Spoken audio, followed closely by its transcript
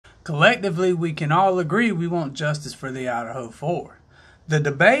Collectively, we can all agree we want justice for the Idaho4. The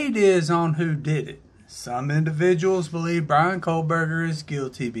debate is on who did it. Some individuals believe Bryan Kohberger is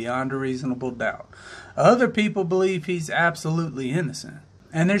guilty beyond a reasonable doubt. Other people believe he's absolutely innocent.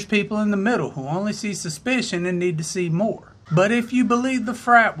 And there's people in the middle who only see suspicion and need to see more. But if you believe the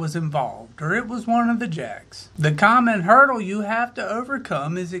frat was involved, or it was one of the jacks, the common hurdle you have to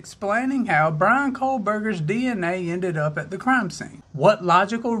overcome is explaining how Bryan Kohberger's DNA ended up at the crime scene. What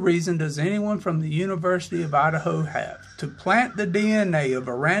logical reason does anyone from the University of Idaho have to plant the DNA of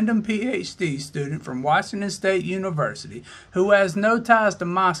a random PhD student from Washington State University who has no ties to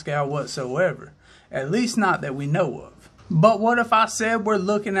Moscow whatsoever? At least not that we know of. But what if I said we're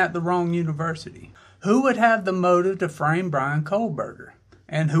looking at the wrong university? Who would have the motive to frame Bryan Kohberger?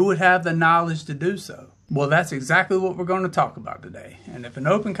 And who would have the knowledge to do so? Well, that's exactly what we're going to talk about today. And if an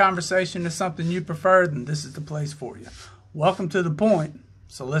open conversation is something you prefer, then this is the place for you. Welcome to The Point,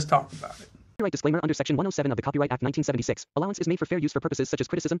 so let's talk about it. Copyright disclaimer under Section 107 of the Copyright Act 1976. Allowance is made for fair use for purposes such as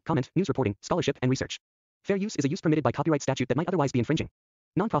criticism, comment, news reporting, scholarship, and research. Fair use is a use permitted by copyright statute that might otherwise be infringing.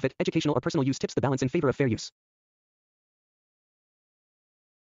 Nonprofit, educational, or personal use tips the balance in favor of fair use.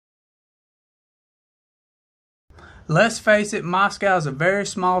 Let's face it, Moscow is a very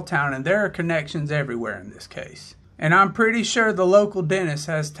small town and there are connections everywhere in this case. And I'm pretty sure the local dentist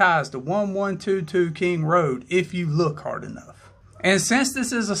has ties to 1122 King Road if you look hard enough. And since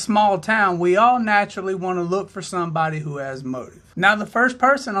this is a small town, we all naturally want to look for somebody who has motive. Now, the first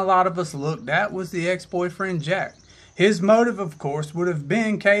person a lot of us looked at was the ex-boyfriend Jack. His motive, of course, would have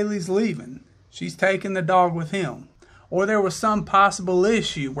been Kaylee's leaving. She's taking the dog with him. Or there was some possible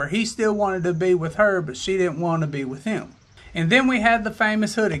issue where he still wanted to be with her, but she didn't want to be with him. And then we had the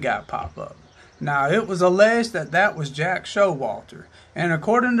famous hoodie guy pop up. Now, it was alleged that that was Jack Showalter. And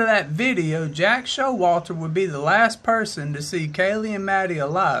according to that video, Jack Showalter would be the last person to see Kaylee and Maddie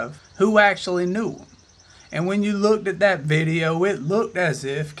alive who actually knew him. And when you looked at that video, it looked as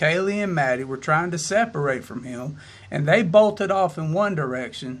if Kaylee and Maddie were trying to separate from him, and they bolted off in one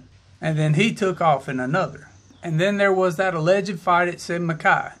direction, and then he took off in another. And then there was that alleged fight at Sid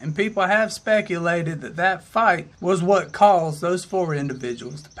Mackay, and people have speculated that that fight was what caused those four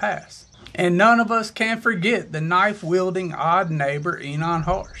individuals to pass. And none of us can forget the knife-wielding odd neighbor Enon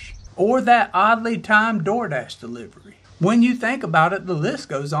Harsh, or that oddly timed DoorDash delivery. When you think about it, the list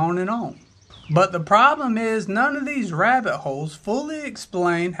goes on and on. But the problem is none of these rabbit holes fully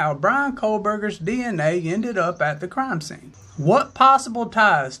explain how Bryan Kohberger's DNA ended up at the crime scene. What possible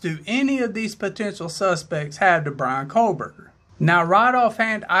ties do any of these potential suspects have to Bryan Kohberger? Now, right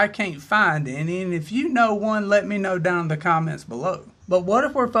offhand, I can't find any, and if you know one, let me know down in the comments below. But what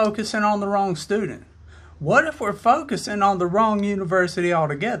if we're focusing on the wrong student? What if we're focusing on the wrong university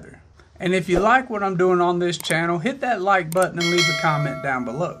altogether? And if you like what I'm doing on this channel, hit that like button and leave a comment down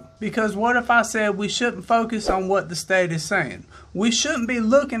below. Because what if I said we shouldn't focus on what the state is saying? We shouldn't be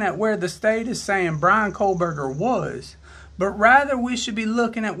looking at where the state is saying Bryan Kohberger was, but rather we should be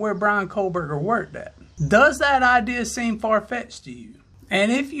looking at where Bryan Kohberger worked at. Does that idea seem far-fetched to you?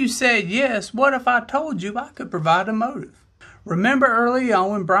 And if you said yes, what if I told you I could provide a motive? Remember early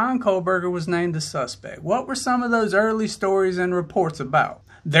on when Bryan Kohberger was named a suspect, what were some of those early stories and reports about?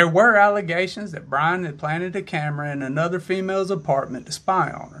 There were allegations that Bryan had planted a camera in another female's apartment to spy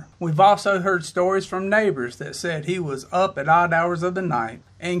on her. We've also heard stories from neighbors that said he was up at odd hours of the night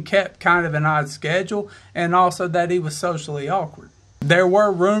and kept kind of an odd schedule, and also that he was socially awkward. There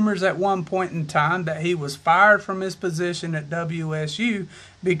were rumors at one point in time that he was fired from his position at WSU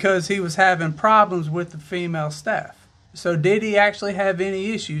because he was having problems with the female staff. So did he actually have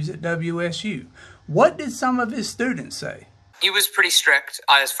any issues at WSU? What did some of his students say? He was pretty strict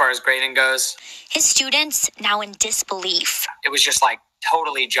as far as grading goes. His students now in disbelief. It was just like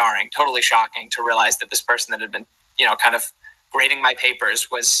totally jarring, totally shocking to realize that this person that had been, kind of grading my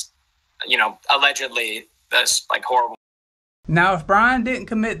papers was, allegedly this like horrible. Now, if Bryan didn't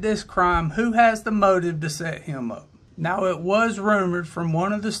commit this crime, who has the motive to set him up? Now, it was rumored from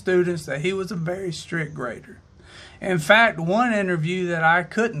one of the students that he was a very strict grader. In fact, one interview that I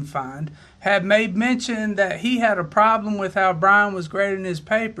couldn't find had made mention that he had a problem with how Bryan was grading his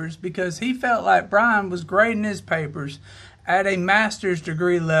papers because he felt like Bryan was grading his papers at a master's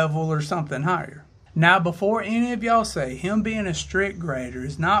degree level or something higher. Now, before any of y'all say him being a strict grader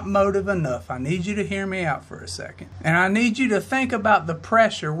is not motive enough, I need you to hear me out for a second. And I need you to think about the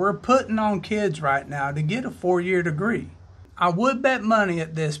pressure we're putting on kids right now to get a 4-year degree. I would bet money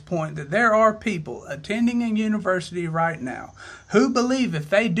at this point that there are people attending a university right now who believe if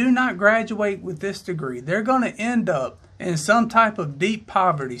they do not graduate with this degree, they're going to end up in some type of deep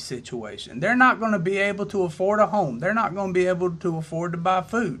poverty situation. They're not going to be able to afford a home. They're not going to be able to afford to buy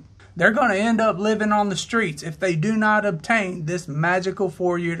food. they're going to end up living on the streets if they do not obtain this magical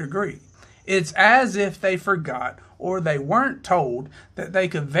 4-year degree. It's as if they forgot or they weren't told that they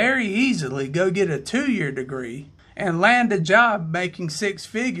could very easily go get a 2-year degree and land a job making 6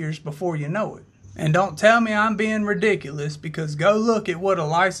 figures before you know it. And don't tell me I'm being ridiculous, because go look at what a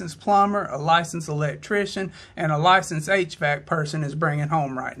licensed plumber, a licensed electrician, and a licensed HVAC person is bringing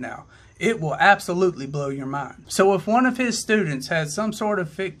home right now. It will absolutely blow your mind. So if one of his students had some sort of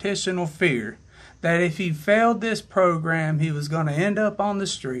fictitional fear that if he failed this program he was going to end up on the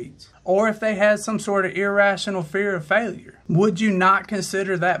streets, or if they had some sort of irrational fear of failure, would you not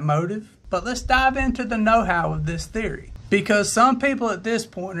consider that motive? But let's dive into the know-how of this theory, because some people at this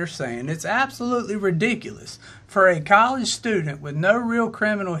point are saying it's absolutely ridiculous for a college student with no real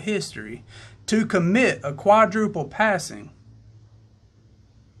criminal history to commit a quadruple passing.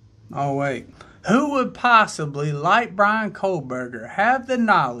 Oh wait, who would possibly, like Bryan Kohberger, have the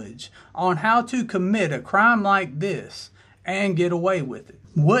knowledge on how to commit a crime like this and get away with it?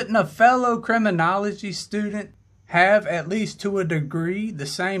 Wouldn't a fellow criminology student have, at least to a degree, the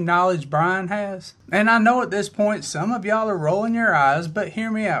same knowledge Bryan has? And I know at this point some of y'all are rolling your eyes, but hear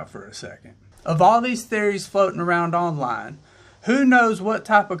me out for a second. Of all these theories floating around online, who knows what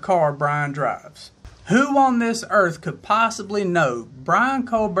type of car Bryan drives? Who on this earth could possibly know Bryan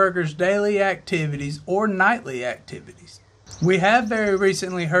Kohberger's daily activities or nightly activities? We have very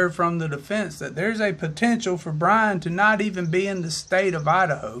recently heard from the defense that there's a potential for Bryan to not even be in the state of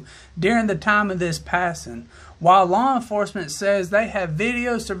Idaho during the time of this passing, while law enforcement says they have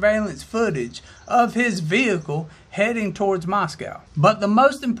video surveillance footage of his vehicle heading towards Moscow. But the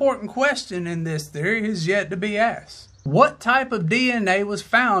most important question in this theory is yet to be asked. What type of DNA was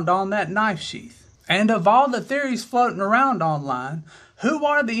found on that knife sheath? And of all the theories floating around online, who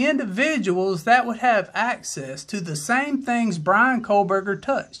are the individuals that would have access to the same things Bryan Kohberger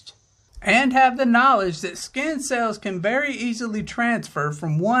touched, and have the knowledge that skin cells can very easily transfer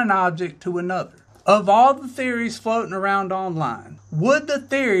from one object to another? Of all the theories floating around online, would the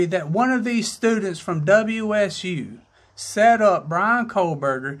theory that one of these students from WSU set up Bryan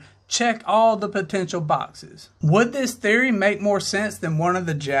Kohberger check all the potential boxes? Would this theory make more sense than one of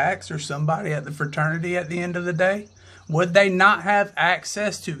the jacks or somebody at the fraternity at the end of the day? Would they not have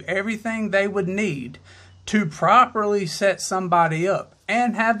access to everything they would need to properly set somebody up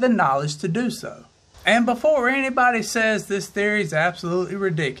and have the knowledge to do so? And before anybody says this theory is absolutely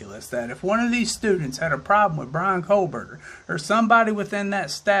ridiculous, that if one of these students had a problem with Bryan Kohberger, or somebody within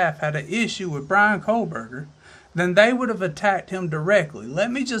that staff had an issue with Bryan Kohberger, then they would have attacked him directly.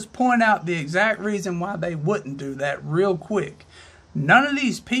 Let me just point out the exact reason why they wouldn't do that real quick. None of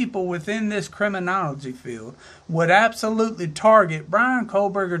these people within this criminology field would absolutely target Bryan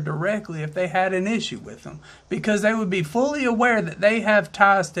Kohberger directly if they had an issue with him, because they would be fully aware that they have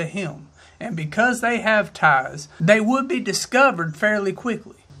ties to him. And because they have ties, they would be discovered fairly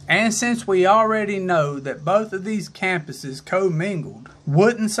quickly. And since we already know that both of these campuses commingled,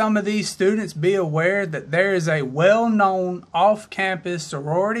 wouldn't some of these students be aware that there is a well-known off-campus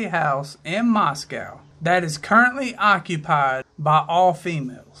sorority house in Moscow that is currently occupied by all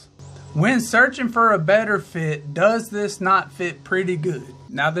females? When searching for a better fit, does this not fit pretty good?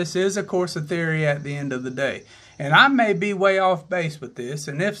 Now, this is, of course, a theory at the end of the day, and I may be way off base with this,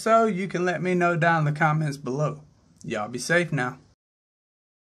 and if so, you can let me know down in the comments below. Y'all be safe now.